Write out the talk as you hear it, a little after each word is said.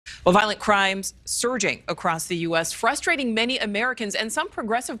Well, violent crimes surging across the U.S., frustrating many Americans, and some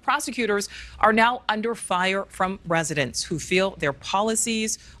progressive prosecutors are now under fire from residents who feel their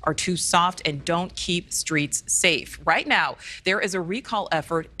policies are too soft and don't keep streets safe. Right now, there is a recall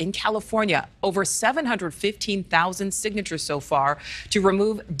effort in California, over 715,000 signatures so far, to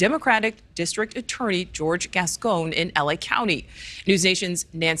remove Democratic District Attorney George Gascon in LA County. NewsNation's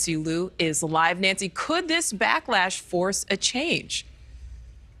Nancy Liu is live. Nancy, could this backlash force a change?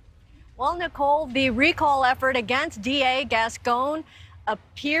 Well, Nicole, the recall effort against DA Gascon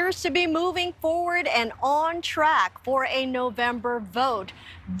appears to be moving forward and on track for a November vote.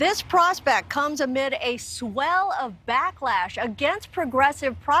 This prospect comes amid a swell of backlash against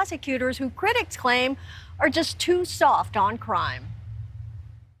progressive prosecutors who critics claim are just too soft on crime.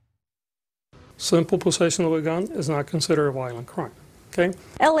 Simple possession of a gun is not considered a violent crime. Okay.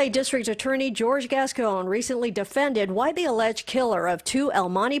 LA District Attorney George Gascon recently defended why the alleged killer of two El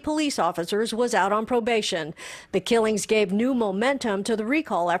Monte police officers was out on probation. The killings gave new momentum to the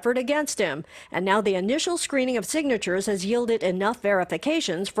recall effort against him, and now the initial screening of signatures has yielded enough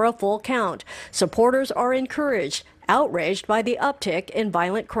verifications for a full count. Supporters are encouraged, outraged by the uptick in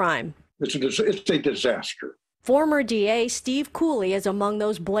violent crime. It's a disaster. Former DA Steve Cooley is among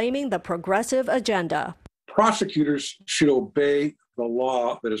those blaming the progressive agenda. Prosecutors should obey the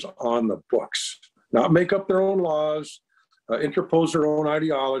law that is on the books, not make up their own laws, interpose their own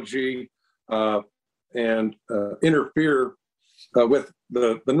ideology, and interfere with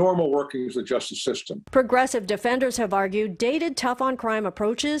the normal workings of the justice system. Progressive defenders have argued dated tough-on-crime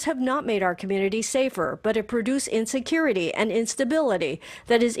approaches have not made our community safer, but have produced insecurity and instability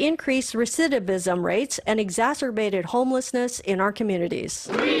that has increased recidivism rates and exacerbated homelessness in our communities.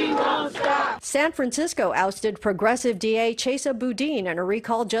 We won't stop. San Francisco ousted progressive DA Chesa Boudin in a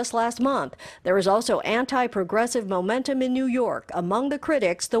recall just last month. There is also anti-progressive momentum in New York. Among the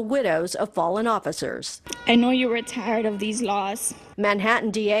critics, the widows of fallen officers. I know you were tired of these laws. Manhattan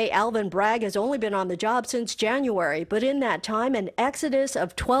DA Alvin Bragg has only been on the job since January, but in that time, an exodus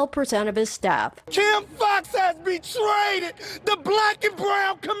of 12% of his staff. Kim Foxx has betrayed the black and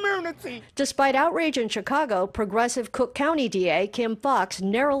brown community. Despite outrage in Chicago, progressive Cook County DA Kim Foxx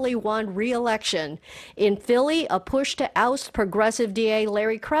narrowly won re-election. In Philly, a push to oust progressive DA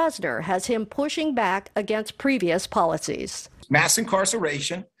Larry Krasner has him pushing back against previous policies. Mass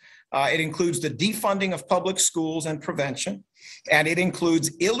incarceration. It includes the defunding of public schools and prevention, and it includes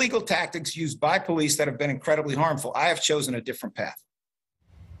illegal tactics used by police that have been incredibly harmful. I have chosen a different path.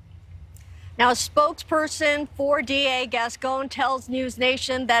 Now, a spokesperson for DA Gascon tells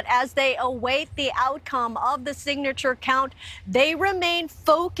NewsNation that as they await the outcome of the signature count, they remain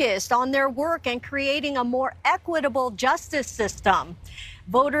focused on their work and creating a more equitable justice system.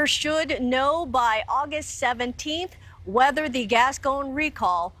 Voters should know by August 17th whether the Gascon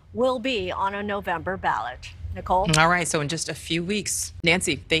recall will be on a November ballot. Nicole? All right, so in just a few weeks.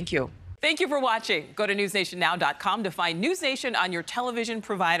 Nancy, thank you. Thank you for watching. Go to newsnationnow.com to find NewsNation on your television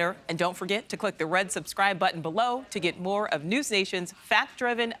provider. And don't forget to click the red subscribe button below to get more of NewsNation's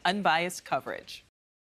fact-driven, unbiased coverage.